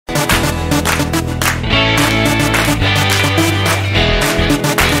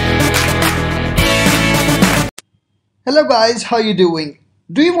Hello guys, how you doing?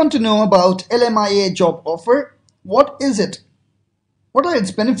 Do you want to know about LMIA job offer? What is it? What are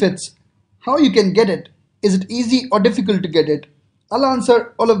its benefits? How you can get it? Is it easy or difficult to get it? I'll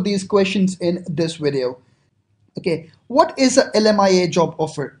answer all of these questions in this video. Okay, what is a LMIA job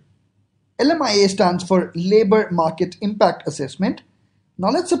offer? LMIA stands for Labor Market Impact Assessment. Now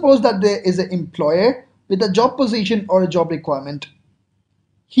let's suppose that there is an employer with a job position or a job requirement.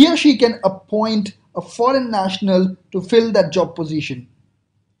 He or she can appoint a foreign national to fill that job position.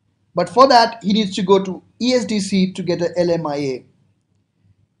 But for that, he needs to go to ESDC to get a LMIA,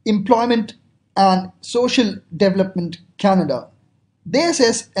 Employment and Social Development Canada. They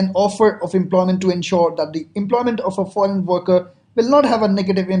assess an offer of employment to ensure that the employment of a foreign worker will not have a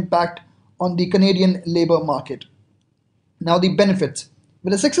negative impact on the Canadian labour market. Now the benefits.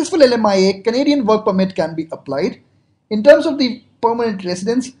 With a successful LMIA, Canadian work permit can be applied. In terms of the permanent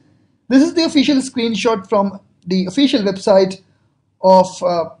residence, this is the official screenshot from the official website of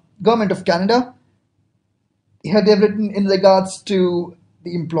Government of Canada. Here they've written in regards to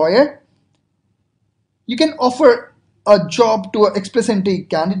the employer. You can offer a job to an express entry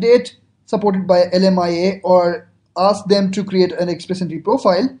candidate supported by LMIA or ask them to create an express entry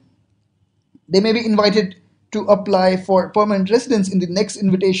profile. They may be invited to apply for permanent residence in the next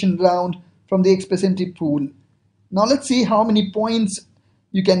invitation round from the express entry pool. Now let's see how many points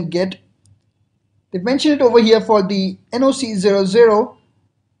you can get. They've mentioned it over here for the NOC 00,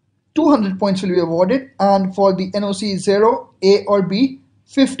 200 points will be awarded, and for the NOC 0, A or B,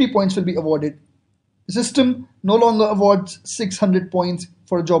 50 points will be awarded. The system no longer awards 600 points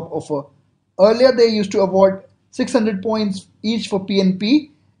for a job offer. Earlier they used to award 600 points each for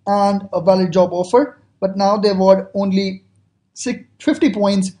PNP and a valid job offer, but now they award only 50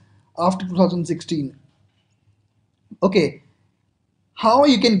 points after 2016. Okay, how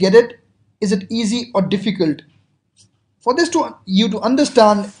you can get it? Is it easy or difficult? For this to you to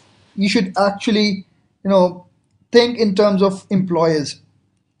understand, you should actually think in terms of employers.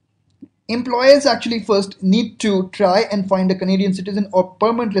 Employers actually first need to try and find a Canadian citizen or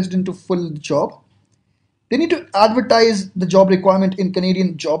permanent resident to fill the job. They need to advertise the job requirement in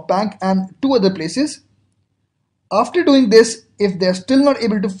Canadian Job Bank and two other places. After doing this, if they're still not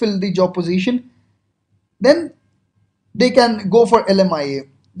able to fill the job position, then they can go for LMIA.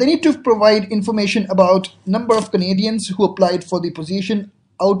 They need to provide information about number of Canadians who applied for the position,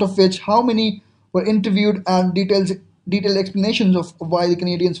 out of which how many were interviewed, and detailed explanations of why the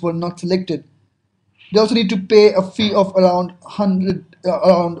Canadians were not selected. They also need to pay a fee of around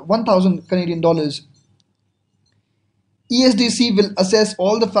 1,000 Canadian dollars. ESDC will assess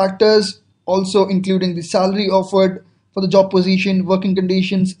all the factors, also including the salary offered for the job position, working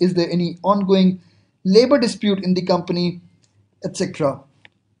conditions, is there any ongoing labor dispute in the company, etc.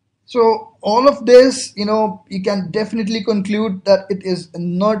 So all of this, you can definitely conclude that it is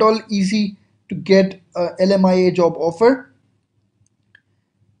not all easy to get a LMIA job offer.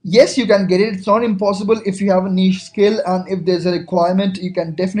 Yes, you can get it. It's not impossible if you have a niche skill, and if there's a requirement, you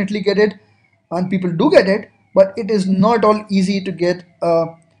can definitely get it, and people do get it, but it is not all easy to get a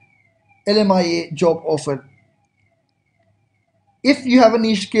LMIA job offer. If you have a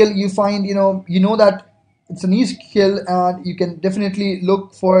niche skill, you find that it's a niche skill, and you can definitely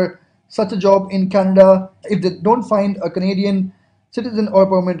look for such a job in Canada. If they don't find a Canadian citizen or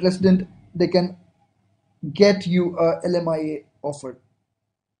permanent resident, they can get you a LMIA offer.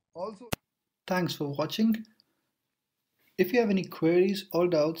 Also, thanks for watching. If you have any queries or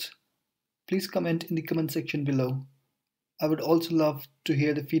doubts, please comment in the comment section below. I would also love to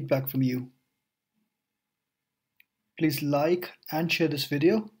hear the feedback from you. Please like and share this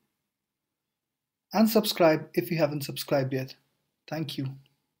video, and subscribe if you haven't subscribed yet. Thank you.